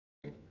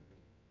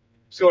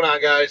What's going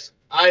on, guys?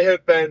 I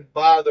have been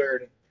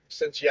bothered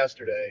since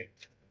yesterday.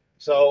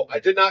 So I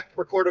did not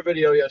record a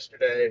video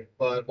yesterday,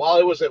 but while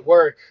I was at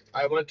work,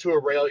 I went to a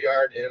rail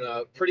yard in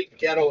a pretty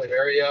ghetto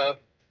area,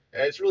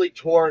 and it's really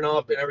torn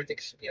up and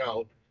everything's,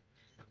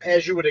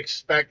 as you would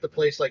expect a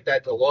place like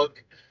that to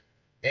look.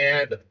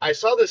 And I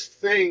saw this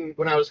thing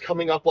when I was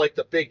coming up like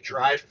the big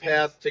drive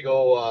path to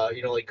go,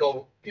 like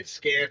go get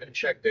scanned and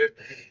checked in.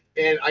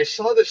 And I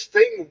saw this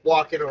thing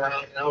walking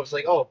around, and I was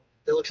like, oh,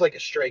 it looks like a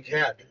stray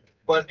cat.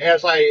 But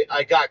as I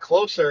got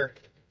closer,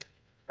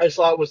 I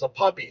saw it was a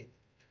puppy,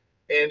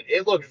 and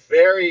it looked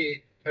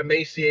very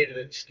emaciated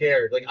and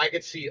scared. Like I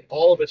could see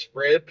all of its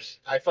ribs.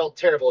 I felt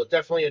terrible. It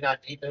definitely had not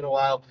eaten in a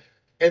while.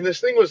 And this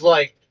thing was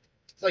like,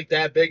 it's like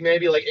that big,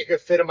 maybe like it could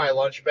fit in my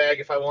lunch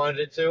bag if I wanted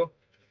it to.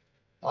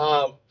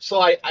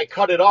 So I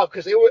cut it off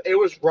because it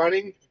was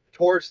running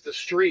towards the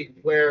street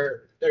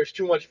where there's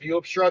too much view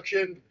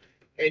obstruction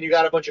and you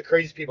got a bunch of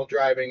crazy people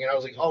driving. And I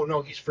was like, oh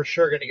no, he's for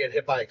sure going to get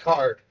hit by a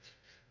car.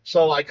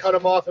 So I cut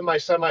him off in my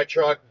semi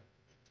truck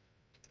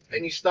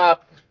and he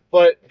stopped.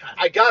 But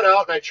I got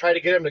out and I tried to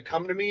get him to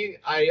come to me.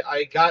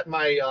 I got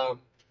my,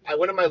 I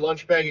went in my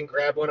lunch bag and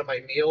grabbed one of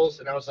my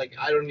meals and I was like,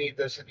 I don't need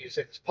this. And he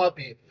said, it's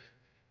puppy.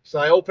 So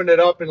I opened it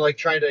up and like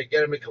tried to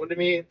get him to come to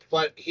me,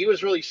 but he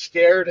was really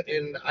scared,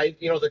 and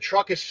the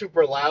truck is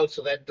super loud,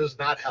 so that does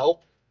not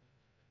help.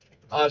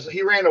 So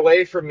he ran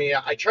away from me.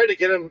 I tried to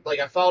get him, like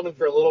I followed him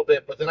for a little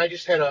bit, but then I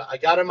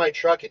got in my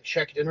truck and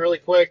checked in really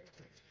quick,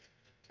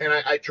 and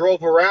I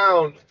drove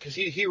around because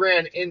he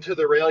ran into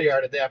the rail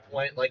yard at that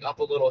point, like up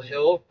a little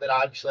hill that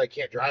obviously I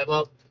can't drive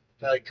up.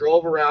 So I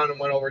drove around and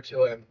went over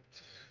to him.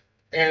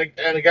 And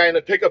a guy in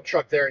the pickup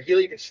truck there, he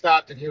even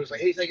stopped and he was like,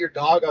 hey, is that your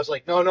dog? I was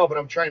like, no, but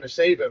I'm trying to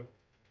save him.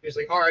 He's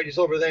like, all right, he's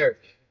over there.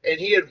 And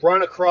he had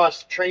run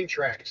across train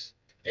tracks.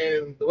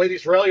 And the way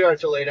these rail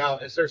yards are laid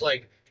out is there's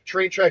like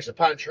train tracks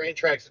upon train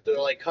tracks that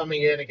they're like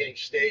coming in and getting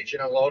staged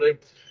and unloaded.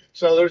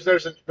 So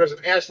there's an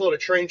assload of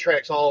train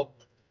tracks all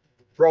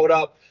rode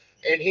up.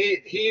 And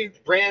he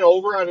ran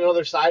over on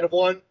another side of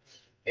one.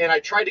 And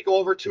I tried to go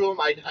over to him.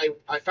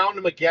 I found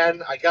him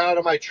again. I got out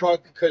of my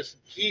truck because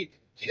he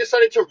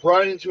decided to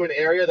run into an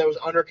area that was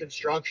under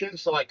construction,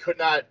 so I could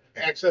not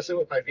access it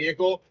with my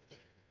vehicle.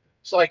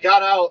 So I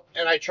got out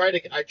and I tried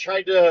to get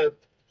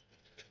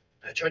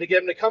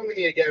him to come to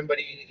me again, but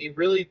he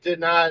really did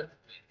not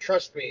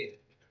trust me.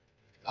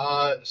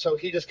 So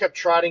he just kept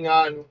trotting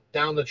on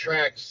down the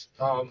tracks,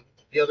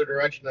 the other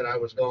direction that I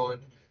was going.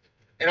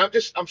 And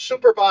I'm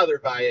super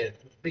bothered by it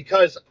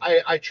because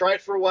I tried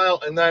for a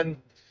while and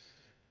then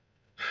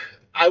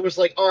I was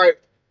like, all right,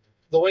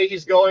 the way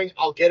he's going,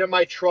 I'll get in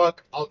my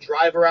truck, I'll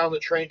drive around the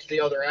train to the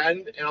other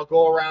end, and I'll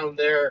go around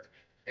there,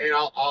 and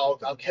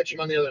I'll catch him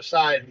on the other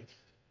side.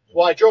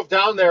 Well, I drove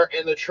down there,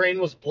 and the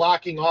train was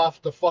blocking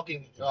off the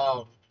fucking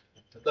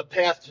the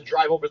path to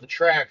drive over the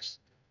tracks.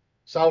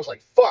 So I was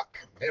like, fuck.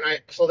 And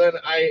then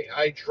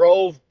I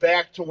drove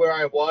back to where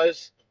I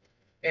was,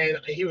 and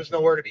he was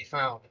nowhere to be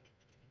found.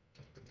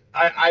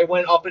 I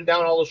went up and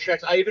down all those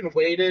tracks. I even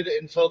waited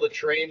until the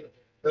train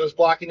that was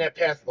blocking that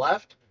path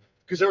left,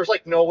 because there was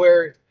like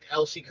nowhere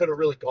else he could have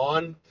really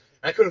gone.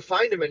 I couldn't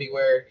find him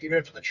anywhere, even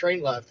if the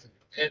train left.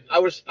 And I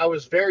was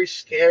very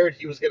scared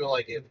he was gonna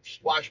like get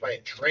squashed by a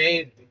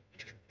train.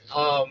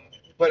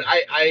 But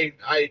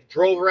I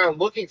drove around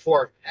looking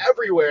for him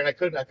everywhere, and I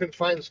couldn't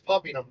find this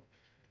puppy. And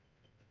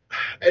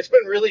it's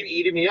been really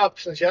eating me up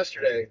since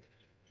yesterday,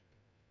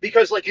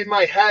 because like in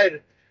my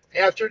head,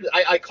 after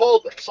I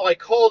called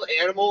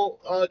animal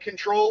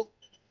control,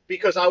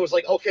 because I was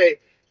like, okay,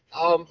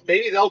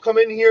 maybe they'll come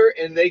in here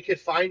and they could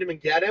find him and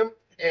get him.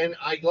 And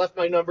I left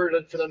my number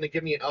for them to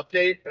give me an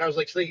update. And I was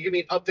like, so they can give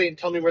me an update and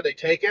tell me where they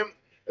take him.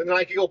 And then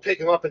I could go pick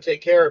him up and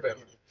take care of him.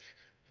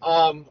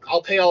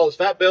 I'll pay all his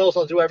vet bills.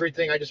 I'll do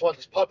everything. I just want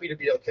this puppy to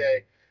be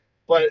okay.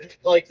 But,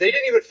 like, they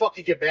didn't even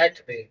fucking get back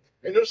to me.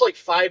 And it was like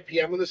 5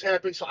 p.m. when this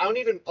happened. So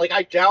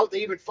I doubt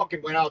they even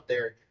fucking went out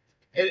there.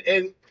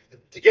 And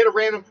to get a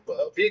random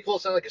vehicle,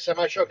 sound like a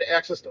semi-truck, to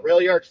access the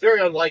rail yard, it's very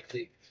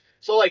unlikely.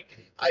 So, like,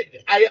 I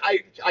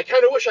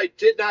kind of wish I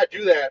did not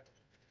do that,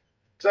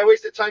 because I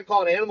wasted time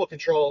calling animal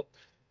control.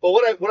 But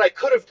what I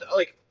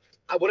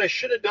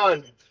should have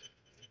done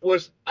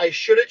was I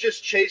should have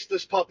just chased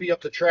this puppy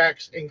up the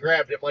tracks and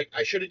grabbed him. Like,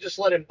 I should have just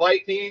let him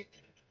bite me.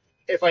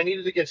 If I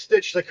needed to get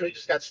stitched, I could have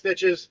just got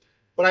stitches.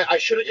 But I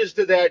should have just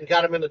did that and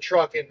got him in the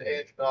truck and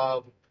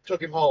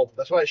took him home.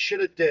 That's what I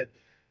should have did.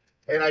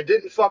 And I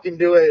didn't fucking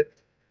do it.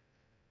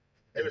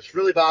 And it's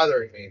really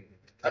bothering me.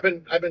 I've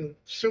been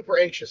super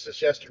anxious since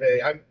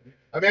yesterday. I'm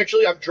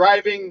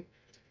driving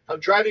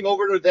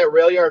over to that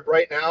rail yard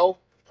right now.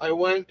 I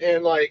went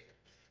and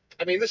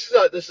this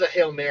is a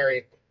Hail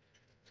Mary,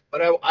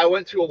 but I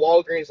went to a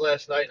Walgreens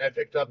last night and I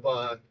picked up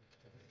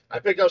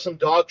some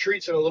dog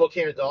treats and a little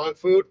can of dog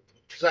food,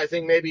 because I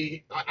think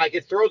maybe I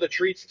could throw the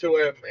treats to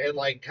him and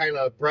like kind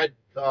of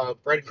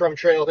breadcrumb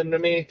trail him to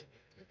me,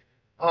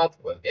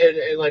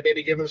 and like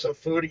maybe give him some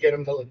food to get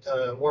him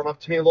to warm up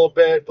to me a little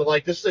bit. But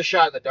like, this is a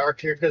shot in the dark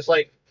here, because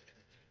like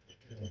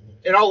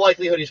in all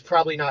likelihood he's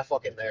probably not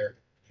fucking there.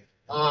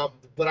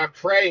 But I'm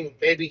praying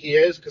maybe he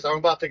is, because I'm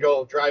about to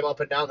go drive up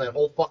and down that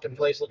whole fucking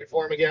place looking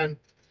for him again.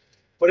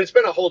 But it's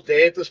been a whole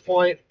day at this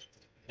point.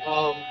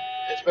 Um,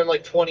 it's been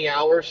like 20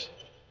 hours.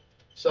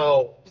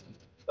 So,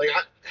 like,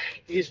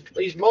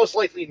 he's most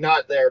likely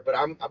not there, but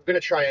I'm gonna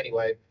try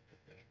anyway.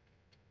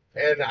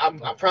 And I'm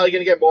probably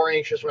gonna get more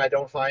anxious when I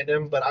don't find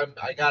him, but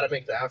I gotta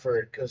make the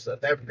effort because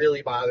that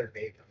really bothered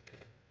me.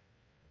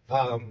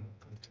 Um,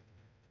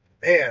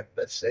 Man,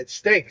 it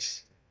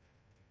stinks.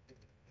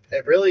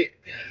 It really,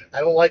 I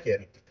don't like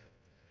it.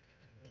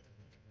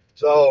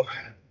 So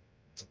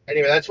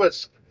anyway, that's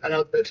what's, I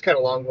know it's kind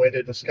of long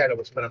winded. That's kind of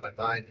what's been on my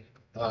mind.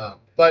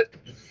 But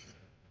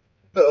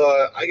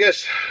I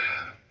guess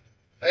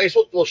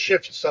we'll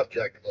shift the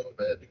subject a little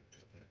bit.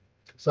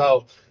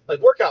 So,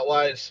 like, workout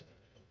wise,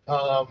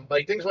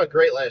 like, things went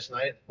great last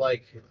night.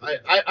 Like,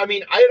 I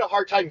mean, I had a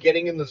hard time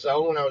getting in the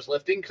zone when I was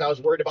lifting because I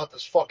was worried about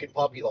this fucking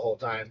puppy the whole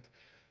time.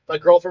 My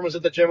girlfriend was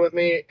at the gym with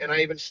me, and I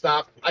even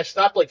stopped. I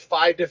stopped like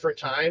 5 different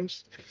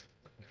times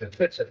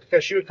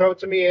because she would come up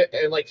to me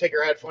and like take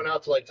her headphone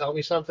out to like tell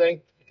me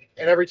something,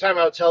 and every time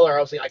I would tell her, I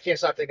was like, I can't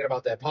stop thinking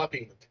about that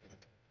puppy.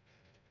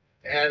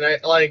 And I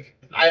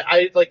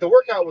like the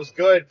workout was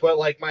good, but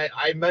like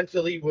I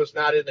mentally was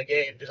not in the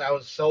game because I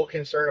was so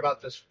concerned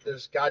about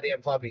this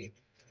goddamn puppy.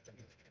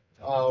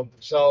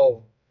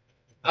 So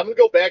I'm gonna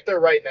go back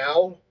there right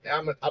now.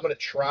 I'm gonna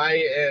try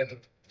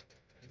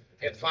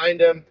and find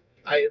him.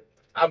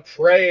 I'm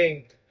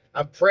praying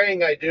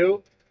I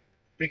do,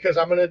 because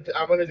I'm gonna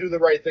do the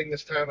right thing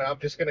this time, and I'm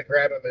just gonna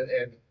grab him,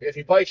 and if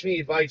he bites me,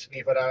 he bites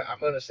me, but I'm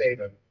gonna save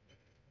him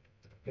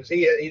because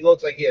he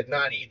looks like he had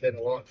not eaten in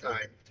a long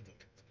time.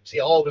 See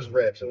all of his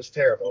ribs. It was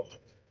terrible.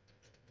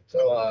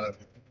 So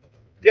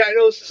yeah, I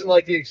know this isn't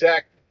like the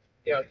exact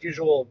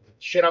usual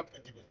shit I'm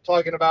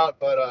talking about,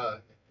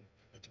 but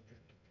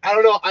I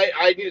don't know.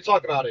 I need to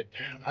talk about it.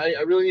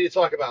 I really need to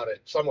talk about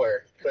it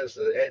somewhere because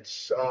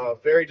it's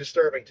very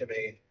disturbing to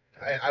me.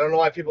 I don't know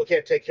why people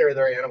can't take care of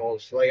their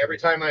animals. Like, every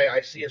time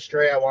I see a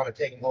stray, I want to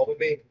take him home with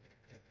me,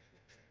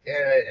 and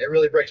it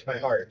really breaks my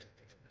heart.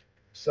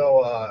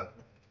 So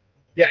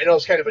yeah, I know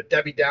it's kind of a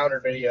Debbie Downer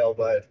video,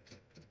 but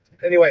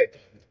anyway,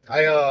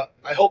 I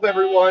hope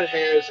everyone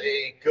has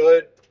a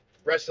good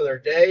rest of their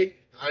day.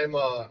 I'm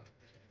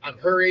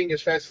hurrying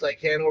as fast as I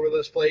can over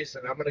this place,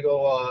 and I'm gonna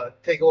go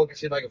take a look and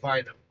see if I can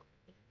find him.